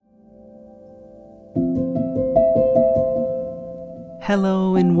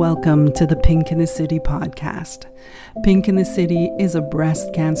Hello and welcome to the Pink in the City podcast. Pink in the City is a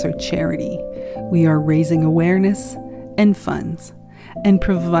breast cancer charity. We are raising awareness and funds and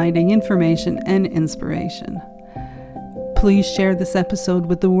providing information and inspiration. Please share this episode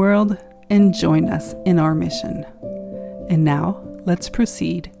with the world and join us in our mission. And now, let's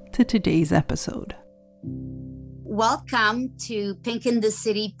proceed to today's episode. Welcome to Pink in the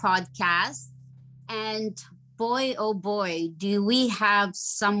City podcast. And boy, oh boy, do we have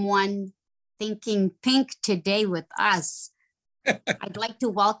someone thinking pink today with us. I'd like to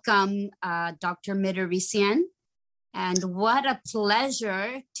welcome Dr. Meterissian. And what a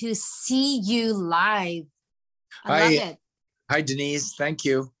pleasure to see you live. I love it. Hi, Denise. Thank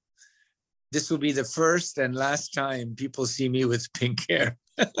you. This will be the first and last time people see me with pink hair.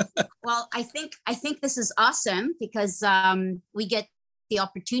 Well, I think this is awesome because we get the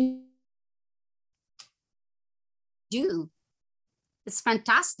opportunity to do. It's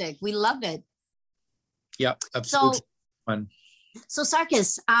fantastic. We love it. Yeah, absolutely. Fun. So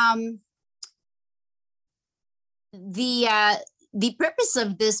Sarkis, the purpose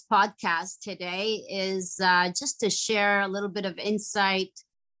of this podcast today is just to share a little bit of insight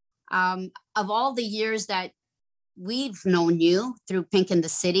of all the years that we've known you through Pink in the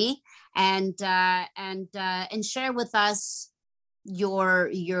City, and share with us your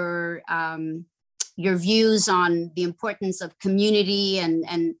views on the importance of community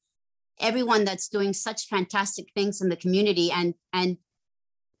and everyone that's doing such fantastic things in the community. And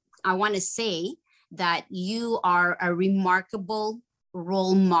I want to say that you are a remarkable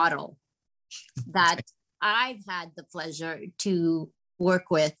role model that I've had the pleasure to work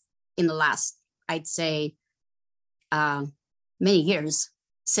with in the last, I'd say, many years,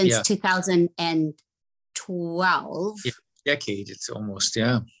 since 2012. Decade, it's almost,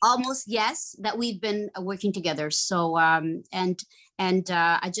 almost, yes, that we've been working together. So I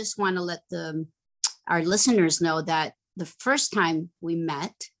just want to let our listeners know that the first time we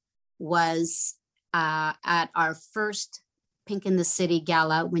met was at our first Pink in the City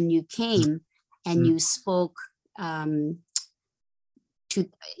gala, when you came and you spoke at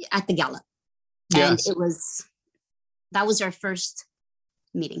the gala. Yes. And that was our first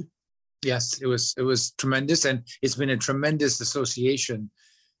meeting. Yes, it was tremendous, and it's been a tremendous association.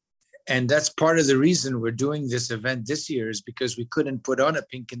 And that's part of the reason we're doing this event this year, is because we couldn't put on a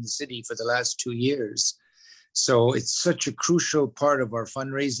Pink in the City for the last 2 years. So it's such a crucial part of our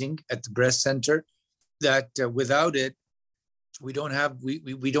fundraising at the breast center that without it, we don't have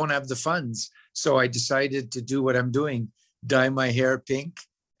the funds. So I decided to do what I'm doing, dye my hair pink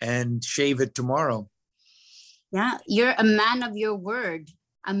and shave it tomorrow. Yeah, you're a man of your word.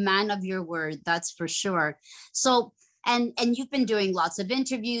 A man of your word, that's for sure. So, and you've been doing lots of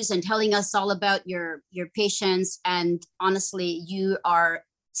interviews and telling us all about your patients. And honestly, you are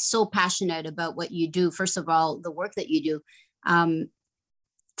so passionate about what you do. First of all, the work that you do.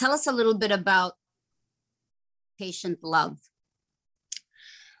 Tell us a little bit about patient love.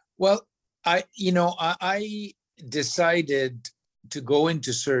 Well, I decided to go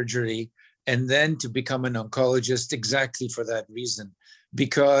into surgery and then to become an oncologist exactly for that reason.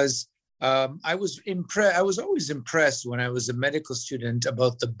 Because I was always impressed when I was a medical student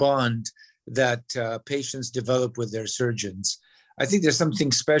about the bond that patients develop with their surgeons. I think there's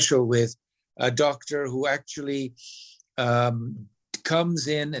something special with a doctor who actually comes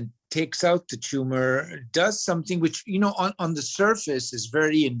in and takes out the tumor, does something which, on the surface is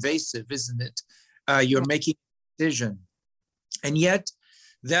very invasive, isn't it? You're making an incision. And yet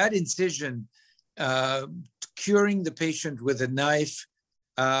that incision, curing the patient with a knife,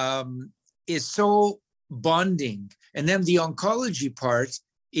 is so bonding. And then the oncology part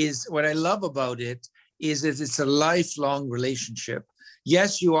is what I love about it, is that it's a lifelong relationship.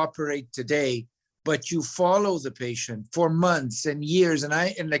 Yes, you operate today, but you follow the patient for months and years. And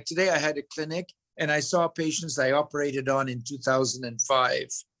like today I had a clinic and I saw patients I operated on in 2005.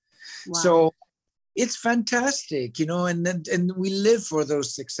 Wow. So it's fantastic, and we live for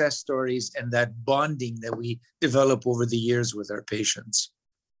those success stories and that bonding that we develop over the years with our patients.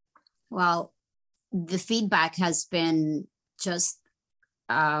 Well, the feedback has been just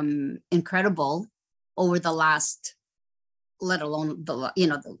incredible over the last, let alone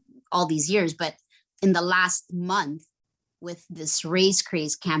all these years, but in the last month with this Raise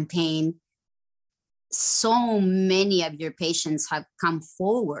Craze campaign, so many of your patients have come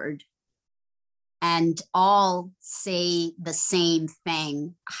forward and all say the same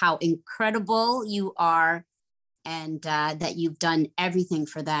thing, how incredible you are, and that you've done everything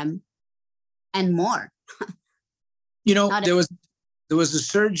for them and more. There was there was a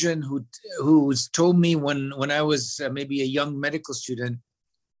surgeon who told me when I was maybe a young medical student,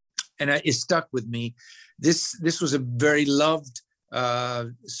 and it stuck with me. This was a very loved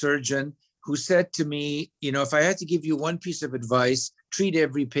surgeon who said to me, if I had to give you one piece of advice, treat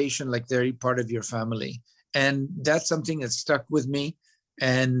every patient like they're part of your family. And that's something that stuck with me.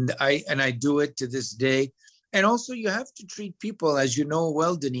 And I do it to this day. And also you have to treat people, as you know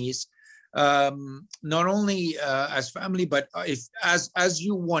well, Denise, not only as family, but as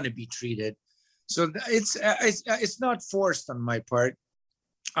you want to be treated. So it's not forced on my part.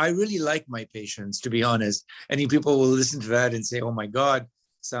 I really like my patients, to be honest. And people will listen to that and say, "Oh my God,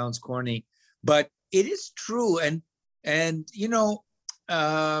 sounds corny," but it is true. And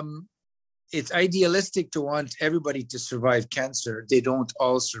it's idealistic to want everybody to survive cancer. They don't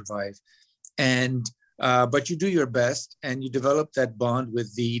all survive, and but you do your best, and you develop that bond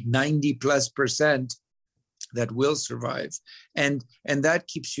with the 90+% that will survive, and that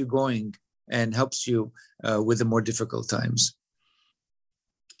keeps you going and helps you with the more difficult times.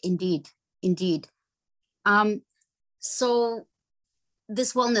 Indeed. So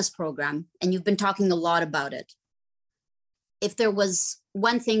this wellness program, and you've been talking a lot about it. If there was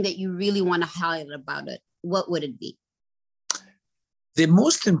one thing that you really want to highlight about it, what would it be? The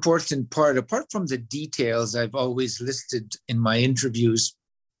most important part, apart from the details I've always listed in my interviews,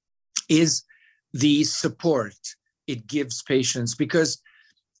 is the support it gives patients. Because,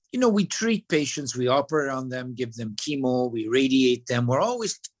 we treat patients, we operate on them, give them chemo, we radiate them. We're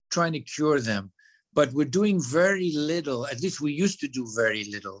always trying to cure them, but we're doing very little, at least we used to do very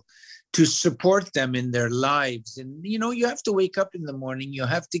little, to support them in their lives. And, you have to wake up in the morning, you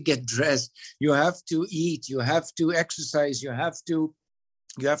have to get dressed, you have to eat, you have to exercise, you have to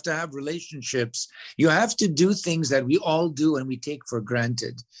have relationships, you have to do things that we all do and we take for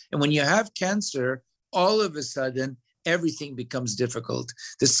granted. And when you have cancer, all of a sudden, everything becomes difficult.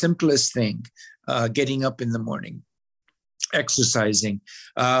 The simplest thing, getting up in the morning, exercising,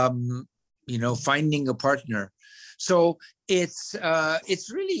 finding a partner. So it's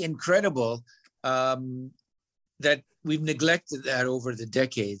really incredible that we've neglected that over the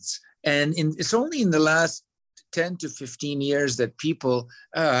decades. And it's only in the last 10 to 15 years that people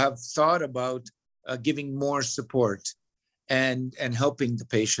have thought about giving more support and helping the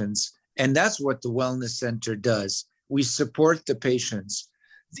patients. And that's what the Wellness Center does. We support the patients.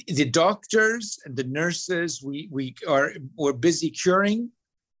 The doctors and the nurses, we're busy curing,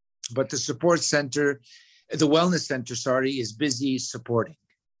 but the support center, the Wellness Center, is busy supporting.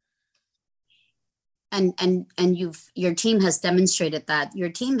 And your team has demonstrated that. Your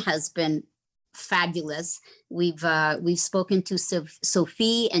team has been fabulous. We've spoken to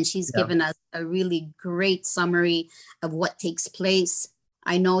Sophie, and she's given us a really great summary of what takes place.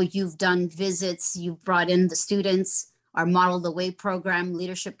 I know you've done visits, you've brought in the students, our Model the Way program,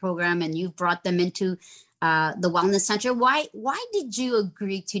 leadership program, and you've brought them into the Wellness Center. Why did you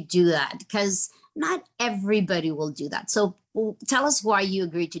agree to do that? Because not everybody will do that. So tell us why you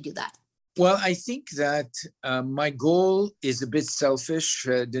agreed to do that. Well, I think that my goal is a bit selfish,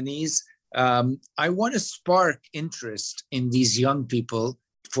 Denise. I want to spark interest in these young people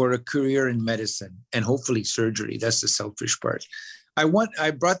for a career in medicine and hopefully surgery. That's the selfish part. I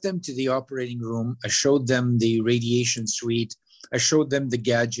brought them to the operating room. I showed them the radiation suite. I showed them the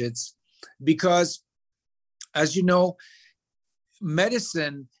gadgets, because, as you know,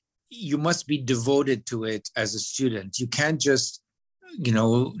 medicine, you must be devoted to it as a student. You can't just,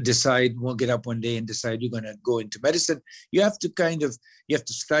 decide, we'll get up one day and decide you're going to go into medicine. You have to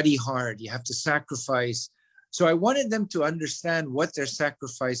study hard. You have to sacrifice. So I wanted them to understand what they're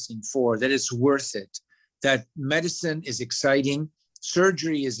sacrificing for, that it's worth it, that medicine is exciting,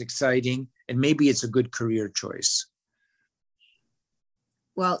 surgery is exciting, and maybe it's a good career choice.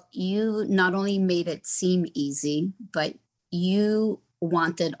 Well, you not only made it seem easy, but you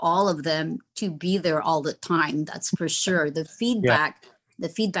wanted all of them to be there all the time. That's for sure. The feedback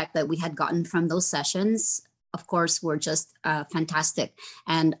that we had gotten from those sessions, of course, were just fantastic.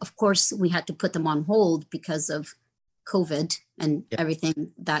 And of course, we had to put them on hold because of COVID and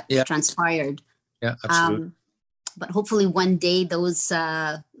everything that transpired. Yeah, absolutely. But hopefully one day those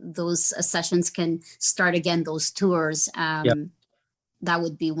sessions can start again, those tours. That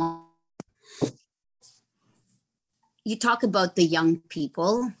would be one. You talk about the young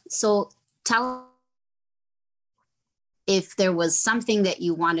people. So tell if there was something that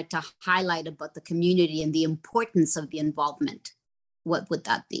you wanted to highlight about the community and the importance of the involvement, what would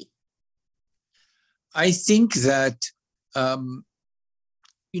that be? I think that,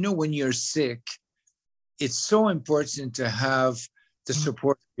 when you're sick, it's so important to have the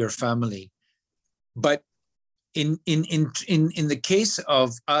support of your family. But in the case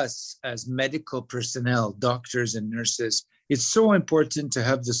of us as medical personnel, doctors and nurses, it's so important to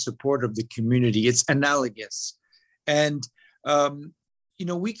have the support of the community. It's analogous. And,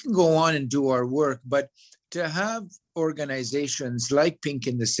 we can go on and do our work, but to have organizations like Pink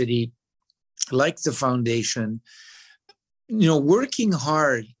in the City, like the foundation, working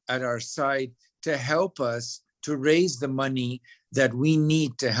hard at our side to help us to raise the money that we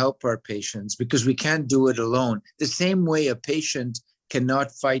need to help our patients, because we can't do it alone. The same way a patient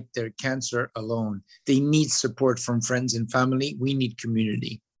cannot fight their cancer alone. They need support from friends and family. We need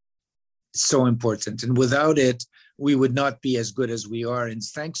community. It's so important. And without it, we would not be as good as we are. And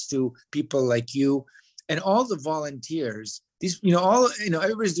thanks to people like you and all the volunteers,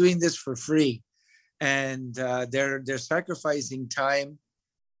 everybody's doing this for free, and they're sacrificing time.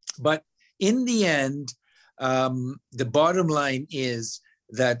 But in the end, the bottom line is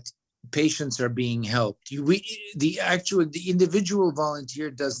that patients are being helped. The individual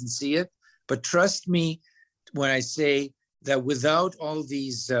volunteer doesn't see it, but trust me when I say that without all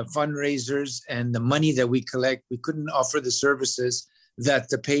these fundraisers and the money that we collect, we couldn't offer the services that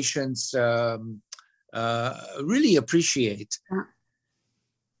the patients really appreciate.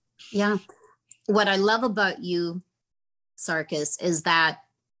 Yeah. What I love about you, Sarkis, is that,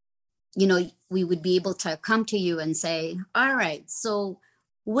 we would be able to come to you and say, all right, so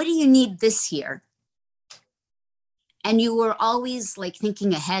what do you need this year? And you were always like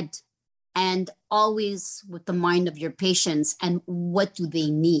thinking ahead and always with the mind of your patients and what do they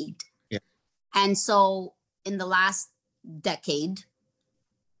need? Yeah. And so in the last decade,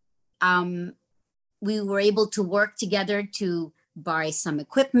 we were able to work together to buy some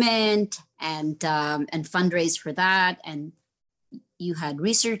equipment and fundraise for that. And you had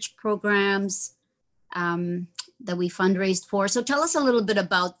research programs that we fundraised for. So tell us a little bit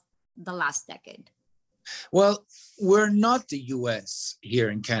about the last decade. Well, we're not the US here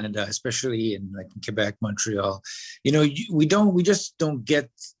in Canada, especially in Quebec, Montreal. We just don't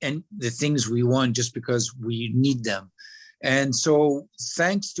get the things we want just because we need them. And so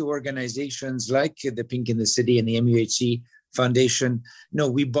thanks to organizations like the Pink in the City and the MUHC Foundation,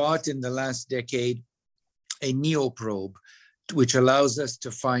 we bought in the last decade a neoprobe, which allows us to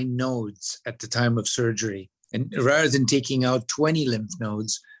find nodes at the time of surgery. And rather than taking out 20 lymph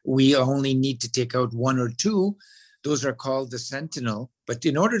nodes, we only need to take out 1 or 2. Those are called the sentinel. But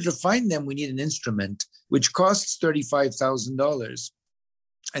in order to find them, we need an instrument, which costs $35,000.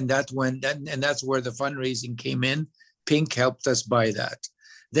 And that's where the fundraising came in. Pink helped us buy that.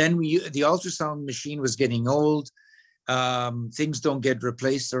 Then the ultrasound machine was getting old. Things don't get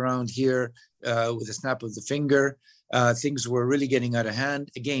replaced around here with a snap of the finger. Things were really getting out of hand.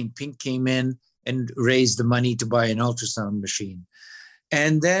 Again, Pink came in and raised the money to buy an ultrasound machine.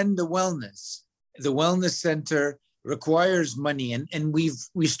 And then the wellness center requires money. And we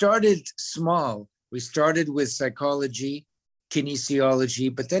started small. We started with psychology,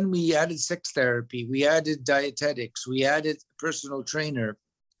 kinesiology, but then we added sex therapy, we added dietetics, we added personal trainer,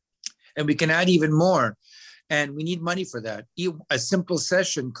 and we can add even more. And we need money for that. A simple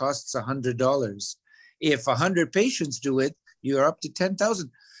session costs $100. If 100 patients do it, you're up to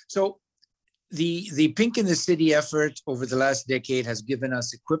 10,000. So the Pink in the City effort over the last decade has given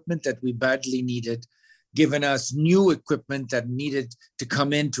us equipment that we badly needed, given us new equipment that needed to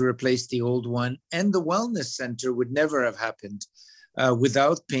come in to replace the old one. And the wellness center would never have happened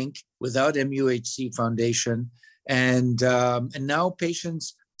without Pink, without MUHC Foundation. And now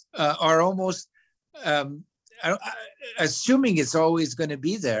patients are almost, assuming it's always going to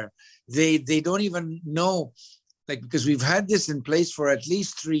be there. They don't even know, because we've had this in place for at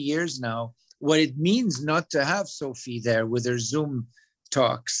least 3 years now, what it means not to have Sophie there with her Zoom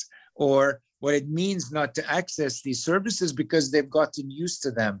talks, or what it means not to access these services because they've gotten used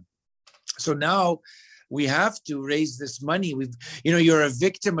to them. So now we have to raise this money. You're a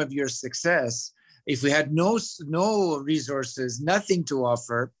victim of your success. If we had no resources, nothing to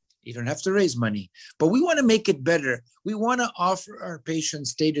offer, you don't have to raise money. But we want to make it better. We want to offer our patients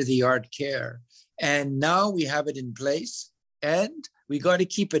state-of-the-art care. And now we have it in place, and we got to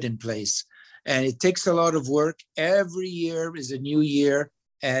keep it in place. And it takes a lot of work. Every year is a new year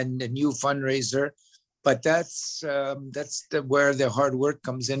and a new fundraiser. But that's where the hard work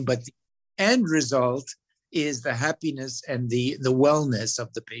comes in. But the end result is the happiness and the wellness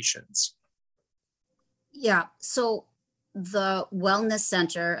of the patients. Yeah. So the wellness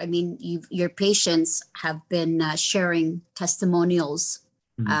center, your patients have been sharing testimonials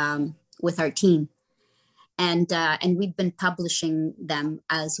with our team, and we've been publishing them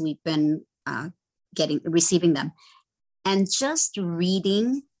as we've been receiving them, and just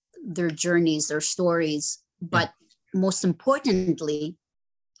reading their journeys, their stories, but most importantly,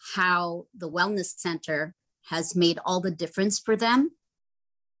 how the wellness center has made all the difference for them,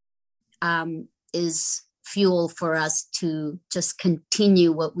 is fuel for us to just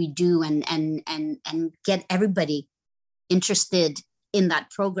continue what we do and get everybody interested in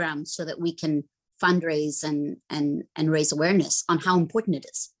that program so that we can fundraise and raise awareness on how important it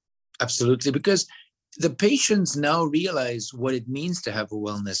is. Absolutely, because the patients now realize what it means to have a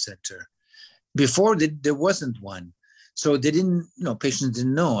wellness center. Before, there wasn't one. So they didn't, patients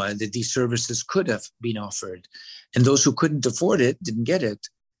didn't know that these services could have been offered. And those who couldn't afford it didn't get it.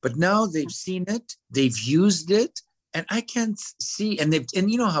 But now they've seen it, they've used it, and I can't see, and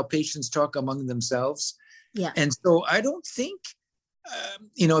you know how patients talk among themselves. Yeah. And so I don't think,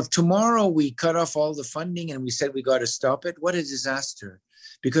 if tomorrow we cut off all the funding and we said we got to stop it, what a disaster.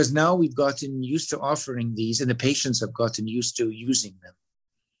 Because now we've gotten used to offering these and the patients have gotten used to using them.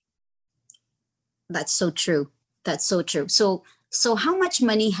 That's so true. That's so true. So how much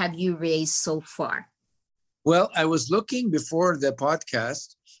money have you raised so far? Well, I was looking before the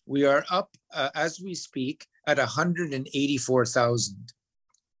podcast. We are up, as we speak, at 184,000.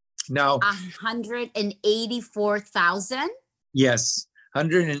 Now, 184,000? Yes,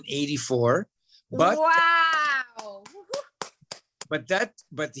 184. But, wow.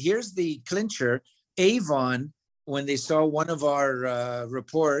 But here's the clincher. Avon, when they saw one of our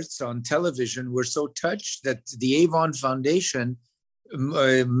reports on television, were so touched that the Avon Foundation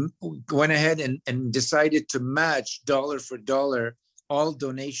went ahead and decided to match dollar for dollar all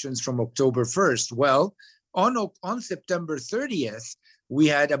donations from October 1st. Well, on September 30th, we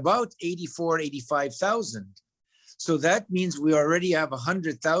had about 85,000. So that means we already have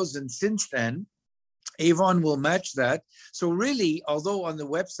 100,000 since then. Avon will match that. So really, although on the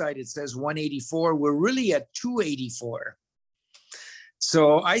website it says 184, we're really at 284.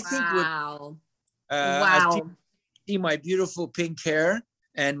 So I think wow. As you see my beautiful pink hair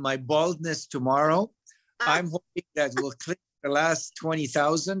and my baldness tomorrow, I'm hoping that we'll click the last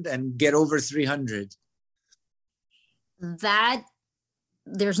 20,000 and get over 300. That,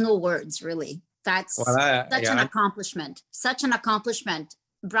 there's no words, really. That's an accomplishment. Such an accomplishment.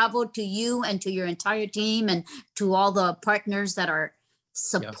 Bravo to you and to your entire team and to all the partners that are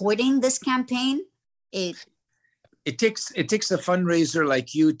supporting this campaign. It takes a fundraiser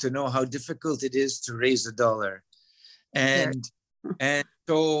like you to know how difficult it is to raise $1. And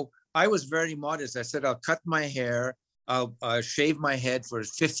so I was very modest. I said, I'll cut my hair, I'll shave my head for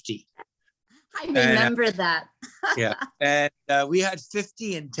 50. I remember that. Yeah. And we had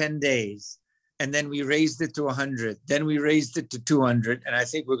 50 in 10 days. And then we raised it to 100. Then we raised it to 200. And I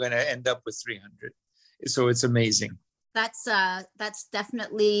think we're going to end up with 300. So it's amazing. That's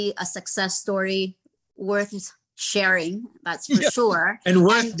definitely a success story worth sharing. That's for sure. And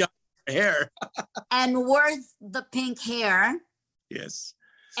worth the hair. And worth the pink hair. Yes.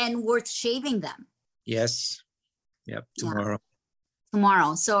 And worth shaving them. Yes. Yep. Tomorrow. Yeah.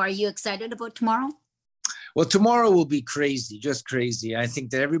 Tomorrow. So are you excited about tomorrow? Well, tomorrow will be crazy, just crazy. I think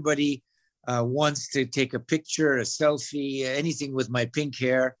that everybody wants to take a picture, a selfie, anything with my pink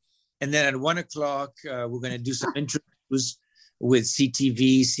hair. And then at 1:00, we're going to do some interviews with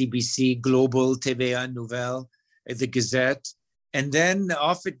CTV, CBC, Global, TVA Nouvelle, the Gazette. And then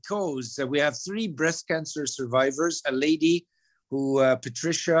off it goes. We have 3 breast cancer survivors, a lady who,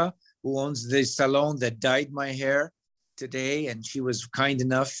 Patricia, who owns the salon that dyed my hair today. And she was kind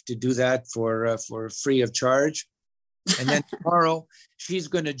enough to do that for free of charge. And then tomorrow, she's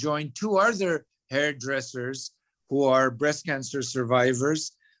going to join 2 other hairdressers who are breast cancer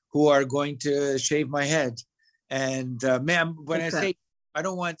survivors who are going to shave my head. And ma'am, when I say I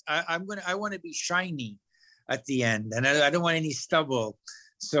want to be shiny at the end, and I don't want any stubble.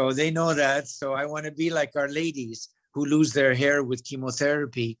 So they know that. So I want to be like our ladies who lose their hair with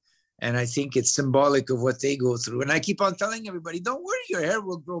chemotherapy. And I think it's symbolic of what they go through. And I keep on telling everybody, don't worry, your hair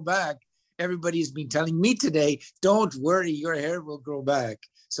will grow back. Everybody's been telling me today, don't worry, your hair will grow back.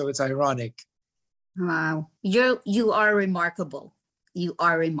 So it's ironic. Wow. You are remarkable. You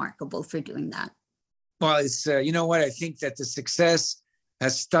are remarkable for doing that. Well, it's, you know what? I think that the success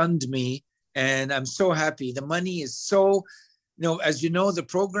has stunned me and I'm so happy. The money is so, as you know, the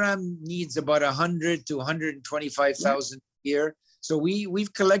program needs about 100 to 125,000 a year. So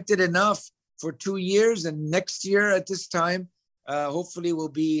we've collected enough for 2 years, and next year at this time, hopefully we'll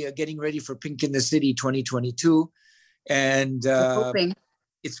be getting ready for Pink in the City 2022. And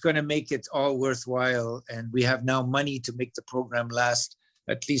it's going to make it all worthwhile. And we have now money to make the program last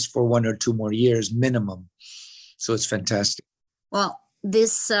at least for 1 or 2 more years minimum. So it's fantastic. Well,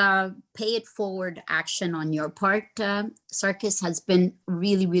 this pay it forward action on your part, Sarkis, has been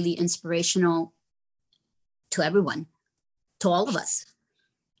really, really inspirational to everyone, to all of us,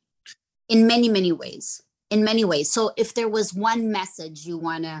 in many, many ways. In many ways. So if there was one message you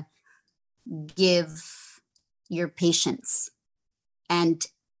want to give your patients and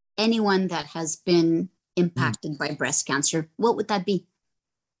anyone that has been impacted by breast cancer, what would that be?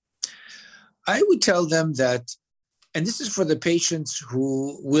 I would tell them that, and this is for the patients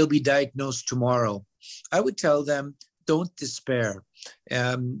who will be diagnosed tomorrow, I would tell them, don't despair.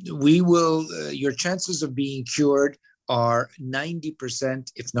 Your chances of being cured are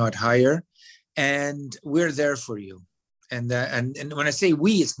 90%, if not higher, and we're there for you. And when I say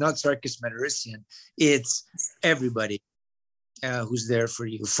we, it's not Sarkis Meterissian, it's everybody who's there for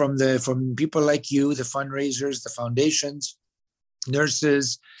you, from people like you, the fundraisers, the foundations,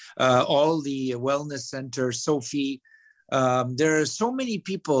 nurses, all the wellness centers, Sophie. There are so many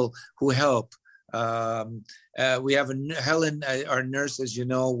people who help. We have Helen, our nurse, as you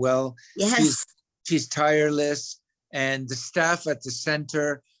know well. Yes. She's tireless, and the staff at the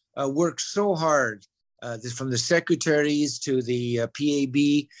center work so hard. From the secretaries to the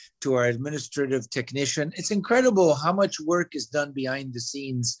PAB to our administrative technician. It's incredible how much work is done behind the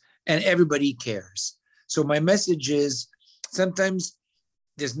scenes, and everybody cares. So my message is, sometimes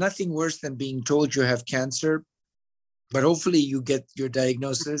there's nothing worse than being told you have cancer, but hopefully you get your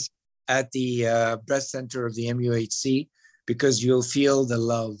diagnosis at the breast center of the MUHC, because you'll feel the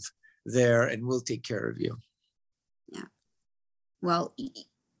love there and we'll take care of you. Yeah. Well,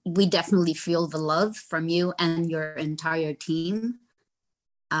 we definitely feel the love from you and your entire team.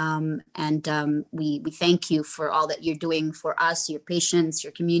 We thank you for all that you're doing for us, your patients,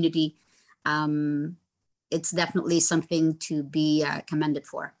 your community. It's definitely something to be commended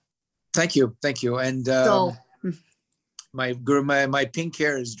for. Thank you. And my pink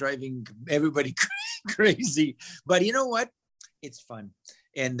hair is driving everybody crazy, but you know what? It's fun,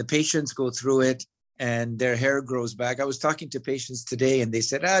 and the patients go through it, and their hair grows back. I was talking to patients today, and they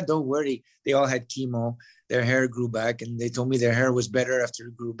said, don't worry. They all had chemo. Their hair grew back, and they told me their hair was better after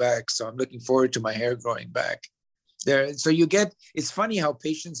it grew back. So I'm looking forward to my hair growing back. So it's funny how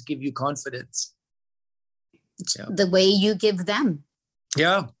patients give you confidence. Yeah. The way you give them.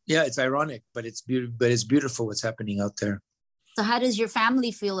 Yeah, it's ironic, but it's beautiful what's happening out there. So how does your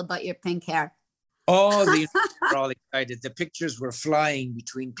family feel about your pink hair? Oh, they're all excited. The pictures were flying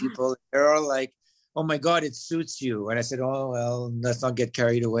between people. They're all like, oh my God, it suits you. And I said, oh, well, let's not get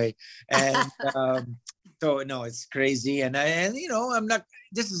carried away. And so, no, it's crazy. And I'm not,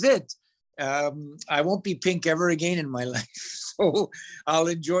 this is it. I won't be pink ever again in my life. So I'll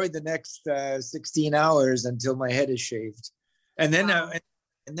enjoy the next 16 hours until my head is shaved. And then,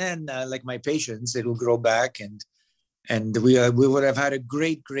 wow. Like my patients, it will grow back. And we would have had a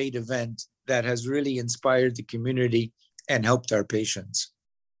great event that has really inspired the community and helped our patients.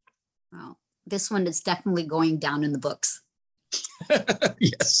 Wow. This one is definitely going down in the books.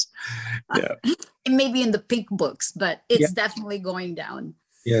 Yes. Yeah. It may be in the pink books, but it's definitely going down.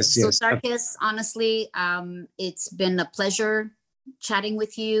 Yes. So Sarkis, honestly, it's been a pleasure chatting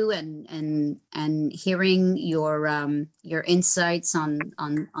with you and hearing your insights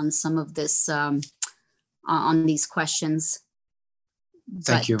on some of this on these questions.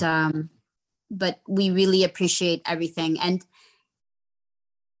 Thank you. But we really appreciate everything, and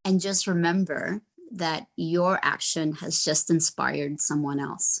just remember that your action has just inspired someone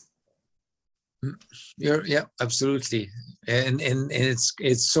else. Yeah, absolutely. And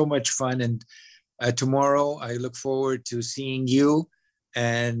it's so much fun. And tomorrow I look forward to seeing you,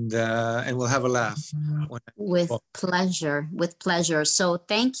 and we'll have a laugh. With pleasure. So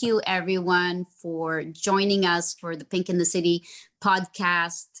thank you everyone for joining us for the Pink in the City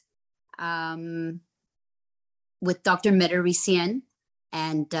podcast with Dr. Meterissian,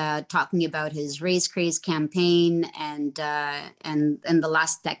 and talking about his Raise Craze campaign and the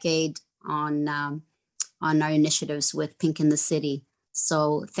last decade on our initiatives with Pink in the City.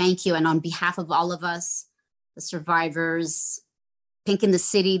 So thank you. And on behalf of all of us, the survivors, Pink in the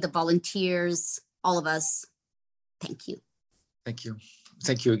City, the volunteers, all of us, thank you. Thank you.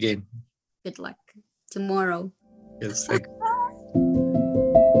 Thank you again. Good luck tomorrow. Yes, thank you.